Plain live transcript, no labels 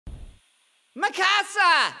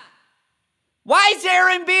Mikasa! Why is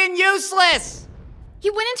Eren being useless? He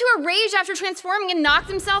went into a rage after transforming and knocked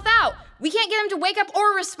himself out. We can't get him to wake up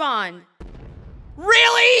or respond.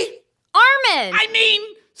 Really? Armin! I mean,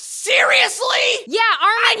 seriously? Yeah,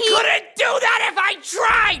 Armin, I couldn't do that if I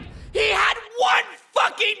tried! He had one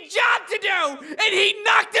fucking job to do, and he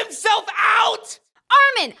knocked himself out!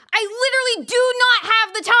 Armin, I literally do not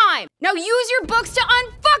have the time! Now use your books to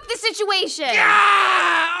unfuck the situation!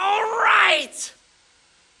 Yeah, all right!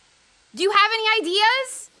 Do you have any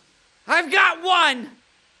ideas? I've got one!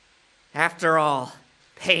 After all,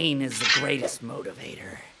 pain is the greatest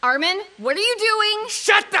motivator. Armin, what are you doing?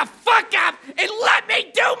 Shut the fuck up and let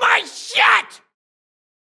me do my shit!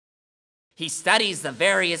 He studies the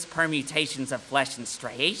various permutations of flesh and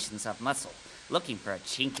striations of muscle, looking for a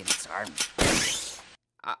chink in its armor.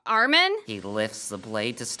 Armin? He lifts the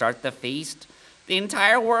blade to start the feast. The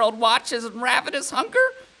entire world watches in ravenous hunger.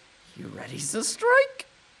 You ready to strike?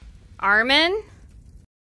 Armin?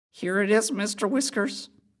 Here it is, Mr. Whiskers.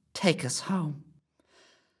 Take us home.